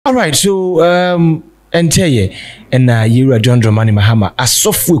All right, so and tell you you are John Dramani Mahama a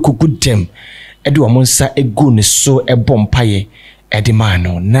software good dem edu amonsa egu ne so ebompaye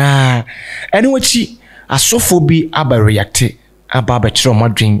edimano na eniwachi asofo bi aba react aba betro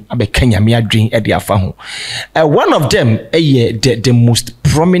madwin aba kanyame adwin edi afa ho. One of them the most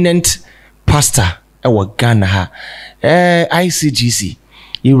prominent pastor ewa Ghana ha ICGC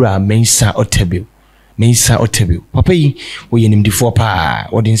ira Mensah Otabil. Mensah Otabil. Papa yi we nimdifo pa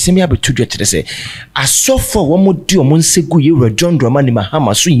wodi nsemi abetu dwa kire se asofo wo modi omonsegu ira John Dramani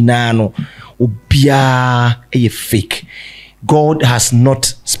Mahama so yina no obia fake. God has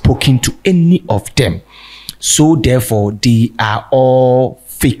not spoken to any of them. So therefore, they are all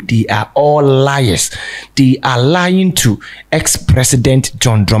fake. They are all liars. They are lying to ex-president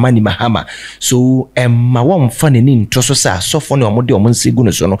John Dramani Mahama. So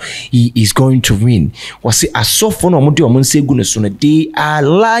he is going to win. They are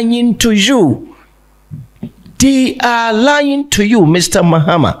lying to you. They are lying to you, Mr.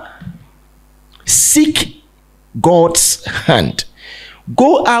 Mahama. Seek God's hand.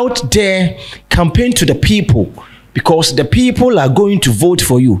 Go out there, campaign to the people, because the people are going to vote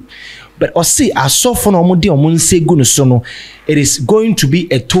for you. But it is going to be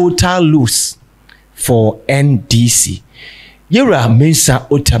a total lose for NDC. Yera Mensah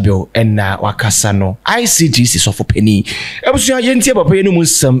Otabil and Wakasano ICGC so for penny.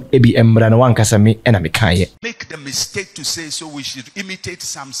 Make the mistake to say so we should imitate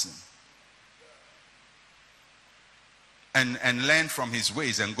Samson. And learn from his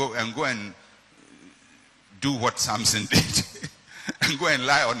ways and go and do what Samson did. And go and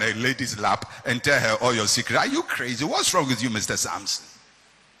lie on a lady's lap and tell her all your secrets. Are you crazy? What's wrong with you, Mr. Samson?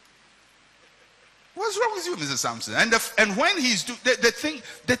 What's wrong with you, Mr. Samson? And when he's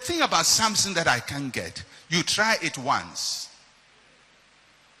the thing about Samson that I can't get, you try it once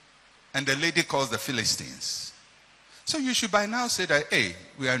and the lady calls the Philistines. So you should by now say that, hey,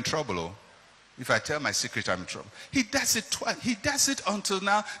 we are in trouble. Oh. If I tell my secret, I'm in trouble. He does it twice. He does it until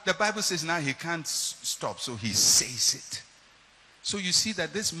now. The Bible says now he can't stop, so he says it. So you see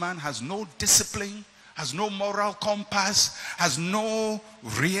that this man has no discipline, has no moral compass, has no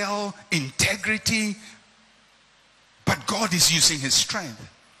real integrity. But God is using his strength.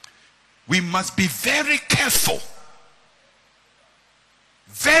 We must be very careful.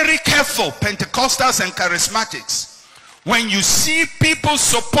 Very careful, Pentecostals and charismatics. When you see people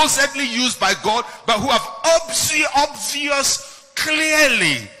supposedly used by God, but who have obvious,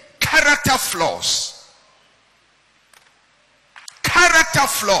 clearly character flaws. Character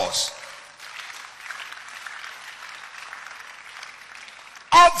flaws.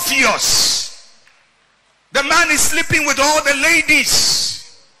 Obvious. The man is sleeping with all the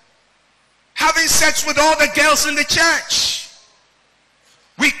ladies, having sex with all the girls in the church.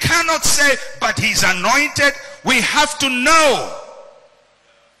 We cannot say, but he's anointed. We have to know.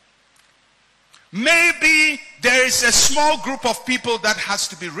 Maybe there is a small group of people that has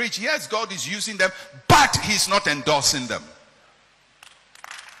to be rich. Yes, God is using them, but he's not endorsing them.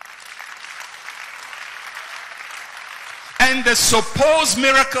 And the supposed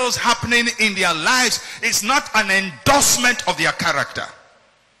miracles happening in their lives is not an endorsement of their character.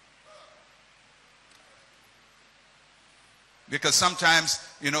 Because sometimes,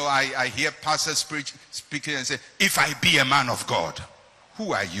 I hear pastors speaking and say, if I be a man of God,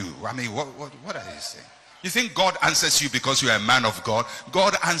 who are you? I mean, what are they saying? You think God answers you because you are a man of God?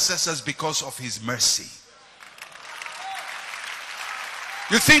 God answers us because of his mercy.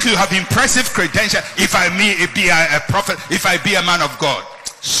 You think you have impressive credentials? If I be a prophet, if I be a man of God.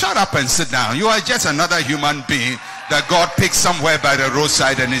 Shut up and sit down. You are just another human being that God picks somewhere by the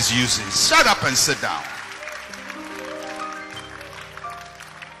roadside and is using. Shut up and sit down.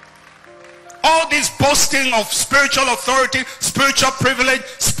 All this boasting of spiritual authority, spiritual privilege,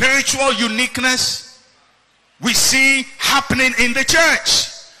 spiritual uniqueness, we see happening in the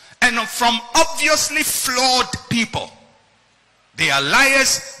church. And from obviously flawed people. They are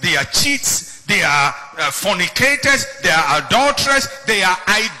liars, they are cheats, they are fornicators, they are adulterers, they are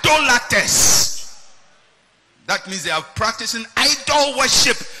idolaters. That means they are practicing idol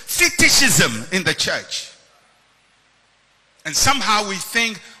worship, fetishism in the church. And somehow we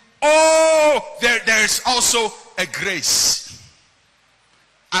think, oh, there is also a grace.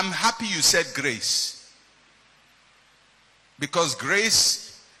 I'm happy you said grace. Because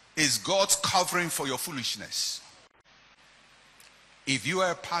grace is God's covering for your foolishness. If you are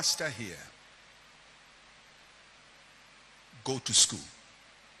a pastor here, go to school.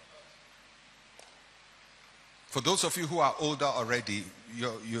 For those of you who are older already,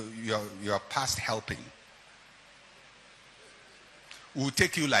 you're past helping. We'll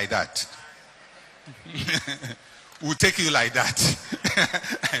take you like that. We'll take you like that.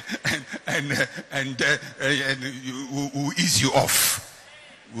 and we'll ease you off.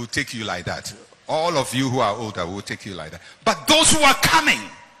 We'll take you like that. All of you who are older, we'll take you like that. But those who are coming,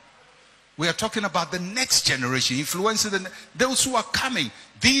 we are talking about the next generation, influencing those who are coming.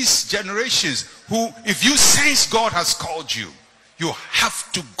 These generations who, if you sense God has called you, you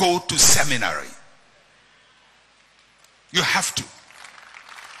have to go to seminary. You have to.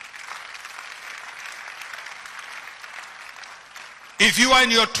 If you are in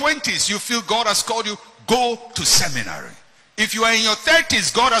your 20s, you feel God has called you, go to seminary. If you are in your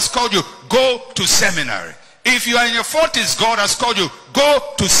 30s, God has called you, go to seminary. If you are in your 40s, God has called you, go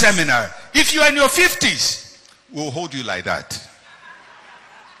to seminary. If you are in your 50s, we'll hold you like that.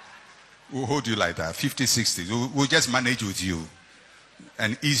 We'll hold you like that. 50s, 60s. We'll just manage with you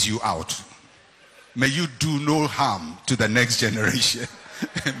and ease you out. May you do no harm to the next generation.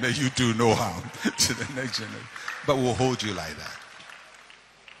 May you do no harm to the next generation. But we'll hold you like that.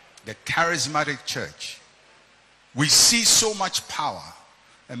 The charismatic church. We see so much power.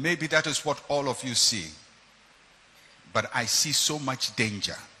 And maybe that is what all of you see. But I see so much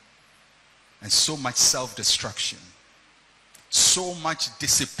danger. And so much self-destruction. So much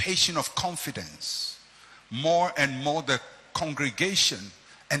dissipation of confidence. More and more the congregation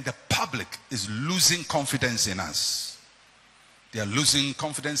and the public is losing confidence in us. They are losing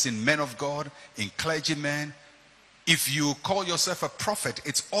confidence in men of God, in clergymen. If you call yourself a prophet,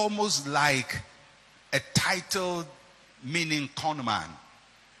 it's almost like a title meaning con man.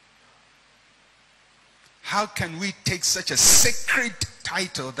 How can we take such a sacred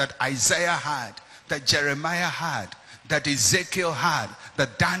title that Isaiah had, that Jeremiah had, that Ezekiel had,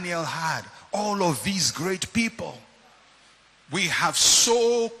 that Daniel had, all of these great people? We have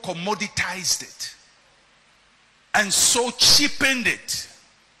so commoditized it and so cheapened it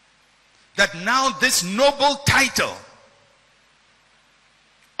that now this noble title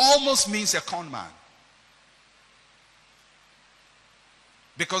almost means a con man.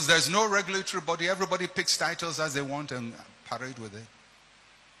 Because there's no regulatory body. Everybody picks titles as they want and parade with it.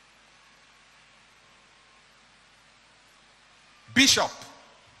 Bishop.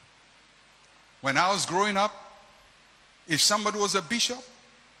 When I was growing up, if somebody was a bishop,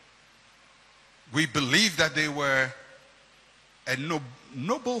 we believed that they were a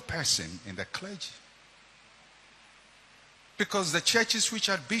noble person in the clergy. Because the churches which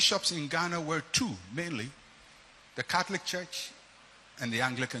had bishops in Ghana were two, mainly. The Catholic Church and the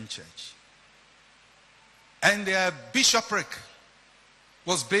Anglican Church. And their bishopric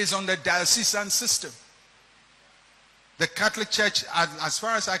was based on the diocesan system. The Catholic Church, as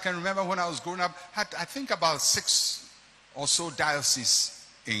far as I can remember when I was growing up, had I think about 6 or so dioceses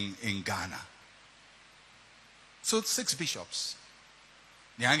in Ghana. So 6 bishops.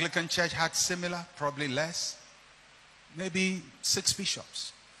 The Anglican Church had similar, probably less, maybe 6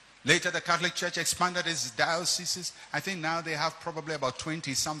 bishops. Later the Catholic Church expanded its dioceses. I think now they have probably about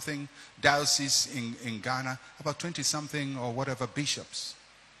 20-something dioceses in Ghana, about 20-something or whatever bishops.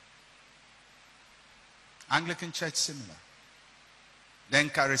 Anglican Church similar. Then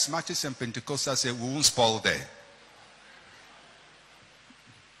Charismatics and Pentecostals say, we won't spoil there.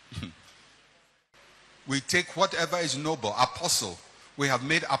 We take whatever is noble. Apostle. We have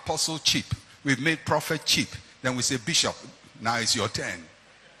made apostle cheap. We've made prophet cheap. Then we say, bishop, now it's your turn.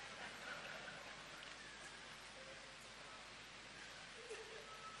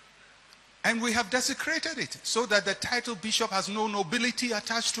 And we have desecrated it so that the title bishop has no nobility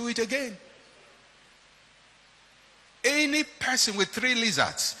attached to it again. Any person with 3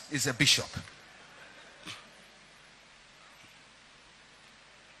 lizards is a bishop.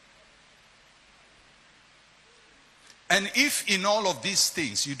 And if in all of these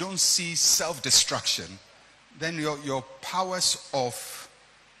things you don't see self-destruction, then your powers of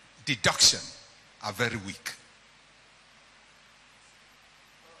deduction are very weak.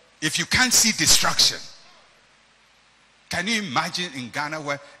 If you can't see destruction, can you imagine in Ghana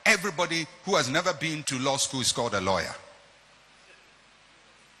where everybody who has never been to law school is called a lawyer?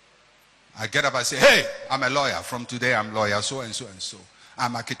 I get up and say, hey, I'm a lawyer. From today I'm lawyer so and so and so.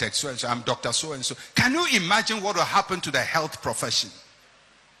 I'm architect so and so. I'm doctor so and so. Can you imagine what will happen to the health profession?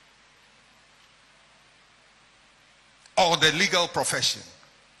 Or the legal profession?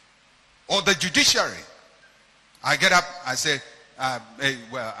 Or the judiciary? I get up, I say, hey,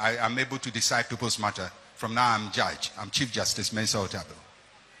 well, I'm able to decide people's matter. From now I'm judge. I'm Chief Justice Mensah Otabil.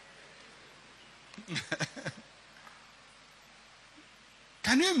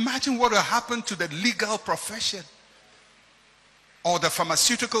 Can you imagine what will happen to the legal profession? Or the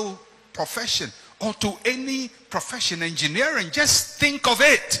pharmaceutical profession? or to any profession, engineering. Just think of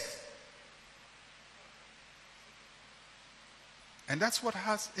it. And that's what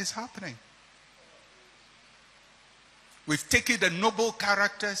is happening. We've taken the noble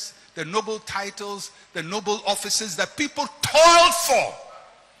characters, the noble titles, the noble offices that people toiled for,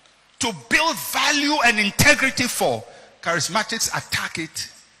 to build value and integrity for. Charismatics attack it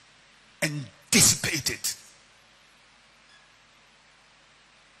and dissipate it.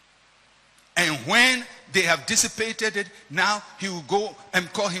 And when they have dissipated it, now he will go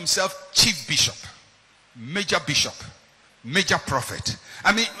and call himself chief bishop, major prophet.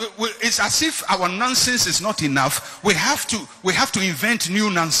 I mean, it's as if our nonsense is not enough. We have to invent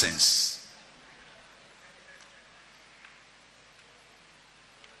new nonsense.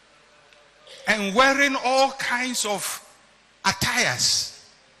 And wearing all kinds of attires.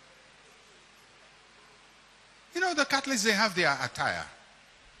 You know, the Catholics, they have their attire.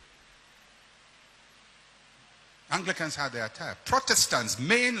 Anglicans have their attire. Protestants,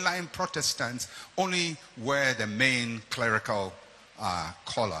 mainline Protestants, only wear the main clerical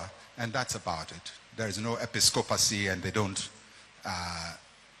collar, and that's about it. There is no episcopacy, and they don't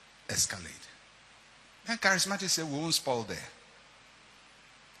escalate. And charismatics say we won't spoil there.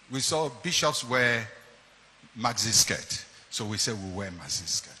 We saw bishops wear maxi skirt, so we say we'll wear maxi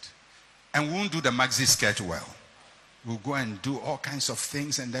skirt. And we won't do the maxi skirt well. We'll go and do all kinds of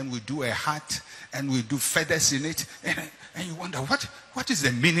things, and then we do a hat, and we do feathers in it, and you wonder, what is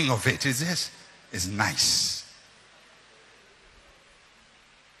the meaning of it? It's nice.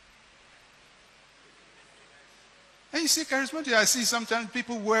 And you see, charismatic, I see sometimes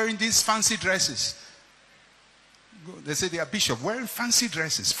people wearing these fancy dresses. They say they are bishop, wearing fancy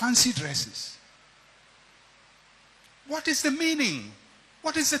dresses. What is the meaning?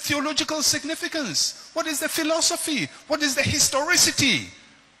 What is the theological significance? What is the philosophy? What is the historicity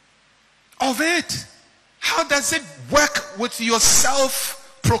of it? How does it work with your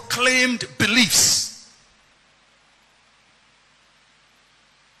self-proclaimed beliefs?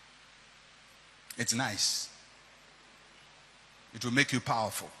 It's nice. It will make you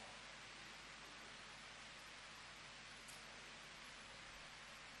powerful.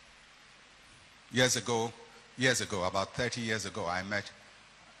 Years ago, about 30 years ago, I met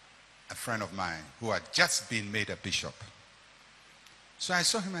a friend of mine who had just been made a bishop. So I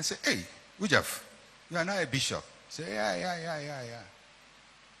saw him and said, "Hey, Ujaf, you are now a bishop." He said, yeah.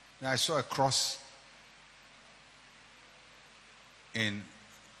 And I saw a cross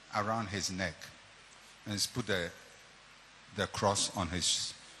around his neck, and he's put the cross on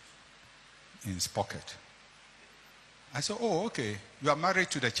in his pocket. I said, "Oh, okay. You are married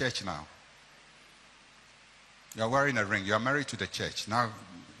to the church now. You are wearing a ring. You are married to the church. Now,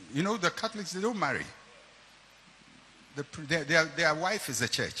 you know, the Catholics, they don't marry. Their wife is the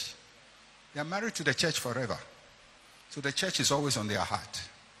church. They are married to the church forever. So the church is always on their heart.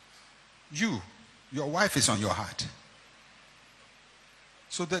 Your wife is on your heart.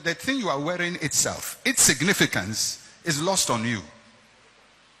 So the thing you are wearing itself, its significance is lost on you."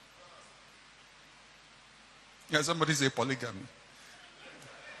 Yeah, somebody say polygamy.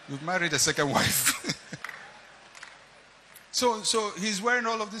 You've married a second wife. So he's wearing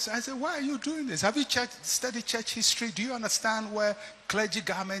all of this. I said, "Why are you doing this? Have you studied church history? Do you understand where clergy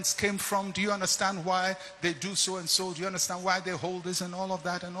garments came from? Do you understand why they do so and so? Do you understand why they hold this and all of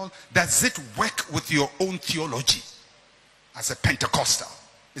that and all? Does it work with your own theology as a Pentecostal?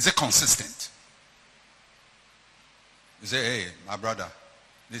 Is it consistent?" You say, "Hey, my brother,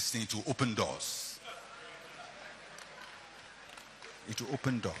 this thing to open doors. It will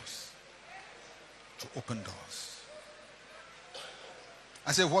open doors. To open doors."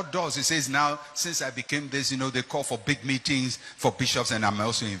 I said, "What doors?" He says, "Now, since I became this, they call for big meetings for bishops, and I'm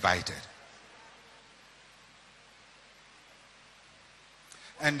also invited."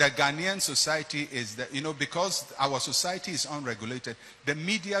 And the Ghanaian society is that, because our society is unregulated, the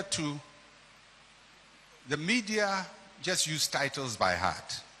media just use titles by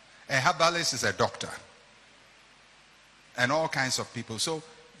heart. A herbalist is a doctor. And all kinds of people. So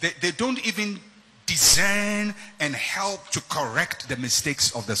they don't even discern and help to correct the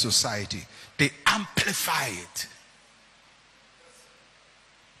mistakes of the society. They amplify it.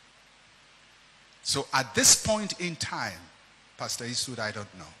 So at this point in time, Pastor Eastwood, I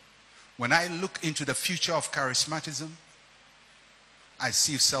don't know. When I look into the future of charismatism, I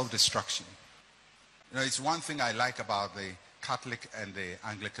see self-destruction. It's one thing I like about the Catholic and the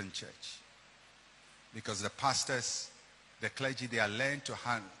Anglican Church. Because the pastors, the clergy, they are trained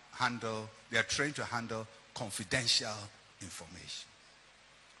to handle confidential information.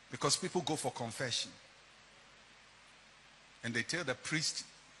 Because people go for confession. And they tell the priest,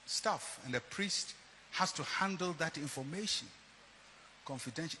 stuff, and the priest has to handle that information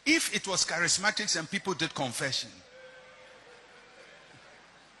confidential. If it was charismatics and people did confession,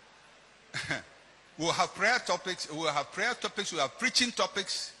 we'll have prayer topics, we'll have preaching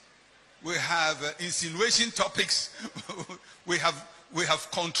topics, we have insinuation topics, we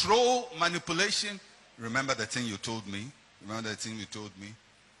have control, manipulation. Remember the thing you told me?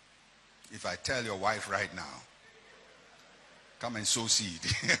 If I tell your wife right now, come and sow seed.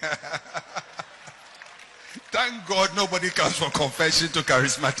 Thank God nobody comes for confession to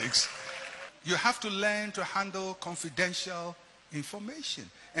charismatics. You have to learn to handle confidential information.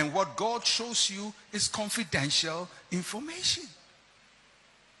 And what God shows you is confidential information.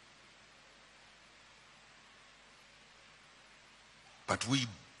 But we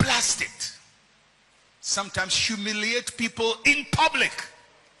blast it. Sometimes humiliate people in public.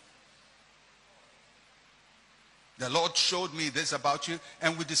 The Lord showed me this about you,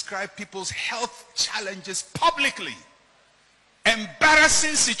 and we describe people's health challenges publicly.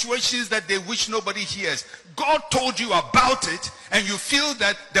 Embarrassing situations that they wish nobody hears. God told you about it, and you feel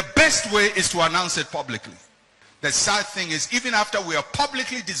that the best way is to announce it publicly. The sad thing is, even after we have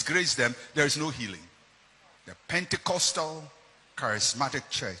publicly disgraced them, there is no healing. The Pentecostal charismatic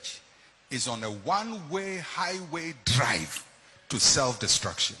church is on a one-way highway drive to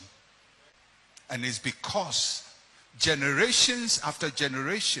self-destruction. And it's because generations after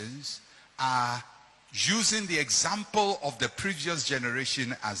generations are using the example of the previous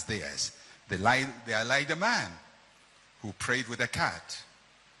generation as theirs. They are like the man who prayed with a cat.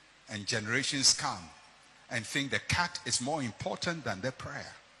 And generations come and think the cat is more important than the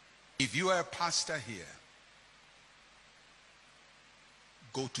prayer. If you are a pastor here,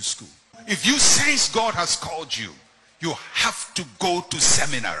 go to school. If you sense God has called you, you have to go to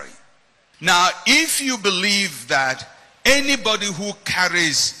seminary. Now, if you believe that anybody who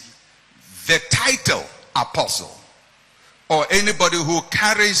carries the title apostle or anybody who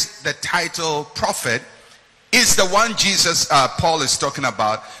carries the title prophet is the one Paul is talking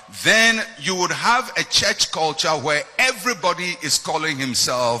about, then you would have a church culture where everybody is calling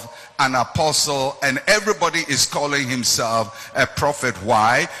himself an apostle and everybody is calling himself a prophet.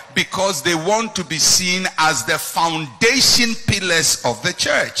 Why? Because they want to be seen as the foundation pillars of the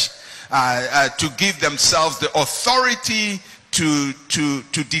church. To give themselves the authority to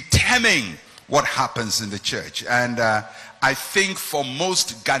determine what happens in the church. And I think for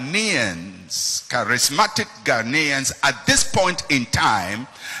most Ghanaians, charismatic Ghanaians, at this point in time,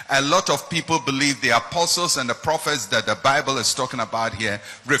 a lot of people believe the apostles and the prophets that the Bible is talking about here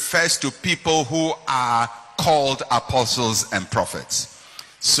refers to people who are called apostles and prophets.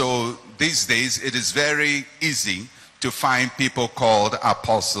 So these days, it is very easy to find people called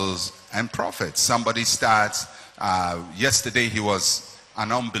apostles and prophets. Somebody starts, yesterday he was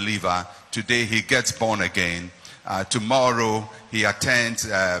an unbeliever, today he gets born again. Tomorrow he attends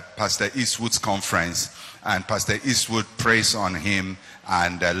Pastor Eastwood's conference, and Pastor Eastwood prays on him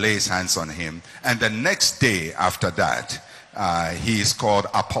and lays hands on him. And the next day after that, he is called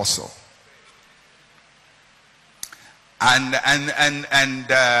apostle. And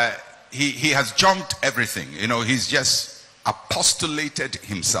he has jumped everything. You know, he's just apostolated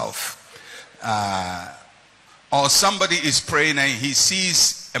himself. Or somebody is praying and he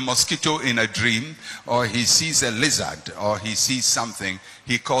sees a mosquito in a dream, or he sees a lizard, or he sees something,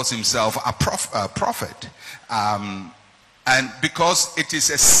 he calls himself a prophet. And because it is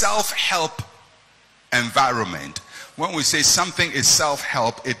a self-help environment, when we say something is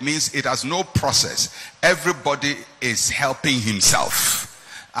self-help, it means it has no process. Everybody is helping himself.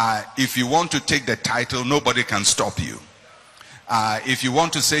 If you want to take the title, nobody can stop you. If you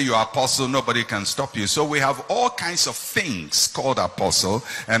want to say you're apostle, nobody can stop you. So we have all kinds of things called apostle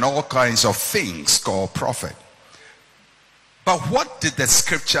and all kinds of things called prophet. But what did the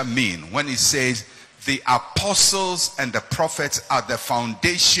scripture mean when it says the apostles and the prophets are the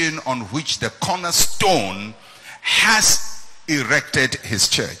foundation on which the cornerstone has erected his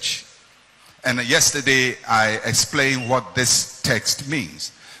church? And yesterday I explained what this text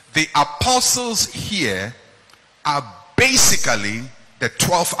means. The apostles here are basically the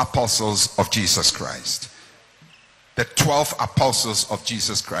 12 apostles of Jesus Christ. The 12 apostles of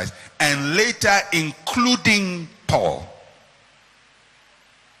Jesus Christ. And later including Paul.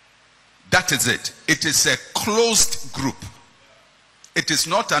 That is it. It is a closed group. It is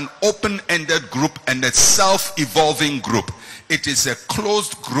not an open-ended group and a self-evolving group. It is a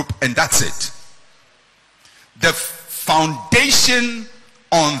closed group and that's it. The foundation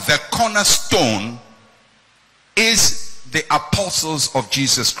on the cornerstone is the apostles of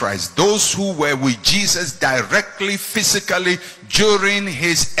Jesus Christ, those who were with Jesus directly, physically, during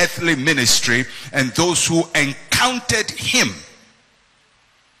his earthly ministry, and those who encountered him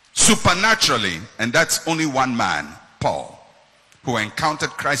supernaturally. And that's only one man, Paul, who encountered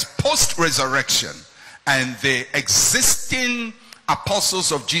Christ post-resurrection. And the existing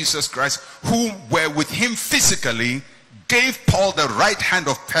apostles of Jesus Christ who were with him physically gave Paul the right hand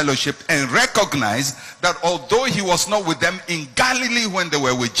of fellowship and recognized that although he was not with them in Galilee when they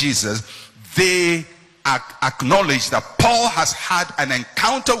were with Jesus, they acknowledged that Paul has had an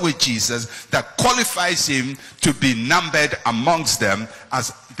encounter with Jesus that qualifies him to be numbered amongst them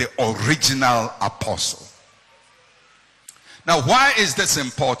as the original apostle. Now, why is this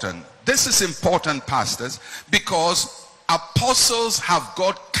important? This is important, pastors, because apostles have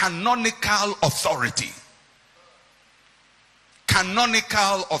got canonical authority.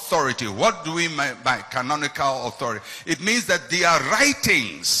 Canonical authority. What do we mean by canonical authority? It means that their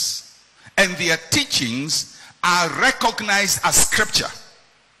writings and their teachings are recognized as scripture.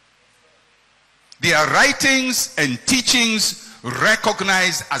 Their writings and teachings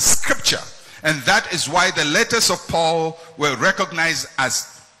recognized as scripture. And that is why the letters of Paul were recognized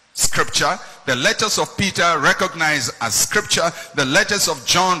as scripture. The letters of Peter recognized as scripture. The letters of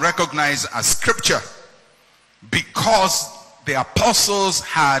John recognized as scripture. Because the apostles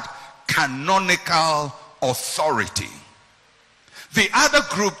had canonical authority. The other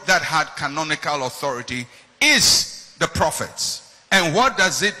group that had canonical authority is the prophets. And what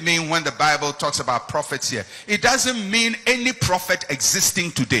does it mean when the Bible talks about prophets here? It doesn't mean any prophet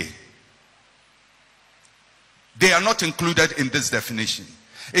existing today. They are not included in this definition.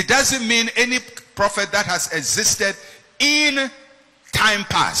 It doesn't mean any prophet that has existed in time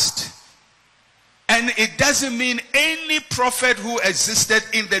past. And it doesn't mean any prophet who existed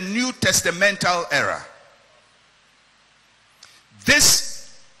in the New Testamental era.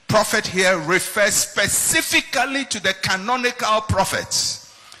 This prophet here refers specifically to the canonical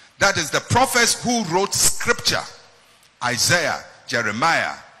prophets. That is the prophets who wrote scripture. Isaiah,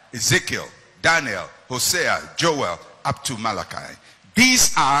 Jeremiah, Ezekiel, Daniel, Hosea, Joel, up to Malachi.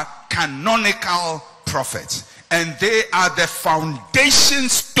 These are canonical prophets. And they are the foundation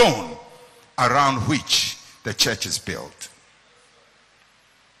stone around which the church is built.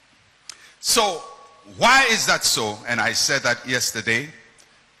 So, why is that so? And I said that yesterday.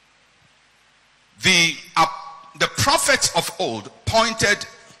 The prophets of old pointed,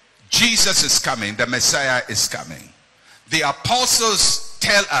 Jesus is coming, the Messiah is coming. The apostles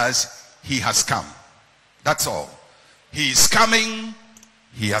tell us he has come. That's all. He is coming,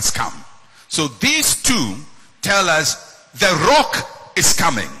 he has come. So these two tell us the rock is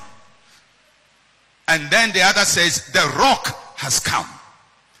coming. And then the other says the rock has come.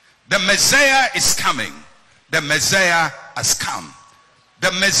 The Messiah is coming. The Messiah has come.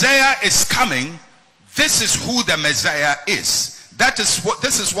 The Messiah is coming. This is who the Messiah is.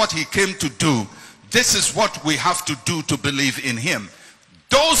 This is what he came to do. This is what we have to do to believe in him.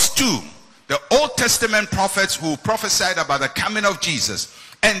 Those two, the Old Testament prophets who prophesied about the coming of Jesus,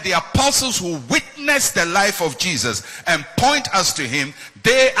 and the apostles who witnessed the life of Jesus and point us to him,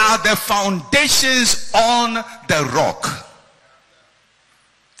 they are the foundations on the rock.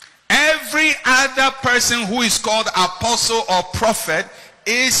 Every other person who is called apostle or prophet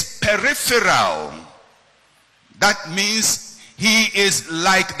is peripheral. That means he is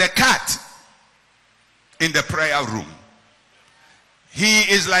like the cat in the prayer room. He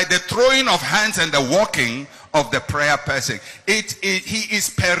is like the throwing of hands and the walking of the prayer person. He is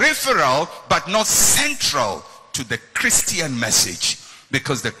peripheral but not central to the Christian message.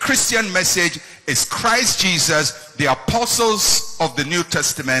 Because the Christian message is Christ Jesus, the apostles of the New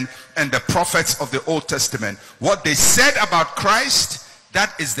Testament, and the prophets of the Old Testament. What they said about Christ,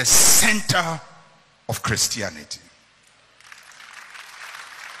 that is the center of Christianity.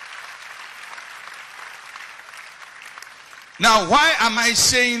 Now, why am I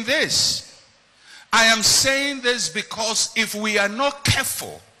saying this? I am saying this because if we are not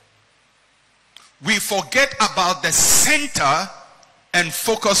careful, we forget about the center and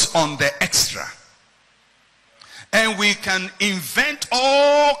focus on the extra. And we can invent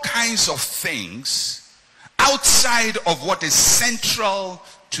all kinds of things outside of what is central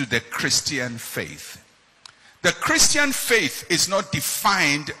to the Christian faith. The Christian faith is not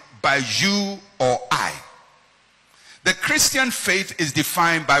defined by you or I. The Christian faith is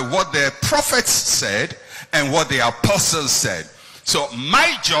defined by what the prophets said and what the apostles said. So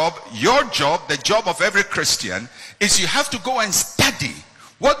my job, your job, the job of every Christian is you have to go and study.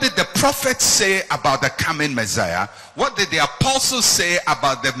 What did the prophets say about the coming Messiah? What did the apostles say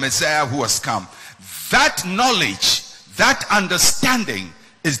about the Messiah who has come? That knowledge, That understanding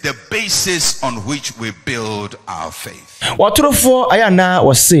is the basis on which we build our faith. Waturofo ayana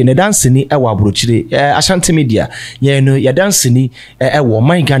wase ne danseni ewo abrochire Ashanti media ye no ya danseni ewo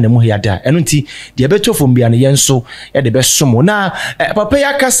man Ghana mu yada eno nti de betofo mbia ne yenso ye de besomo na papa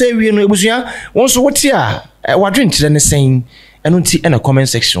ya kasa wie no ebusua wonso wote a wadwenkyere ne sen eno nti na comment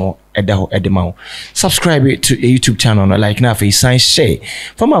section edaho edema subscribe to a YouTube channel no like na fa sign share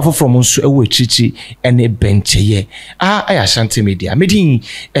from afofro nso ewo echichi ene bencheye Ashanti media medin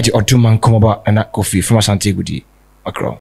e de oduman komoba na kofi from Ashanti gudi akro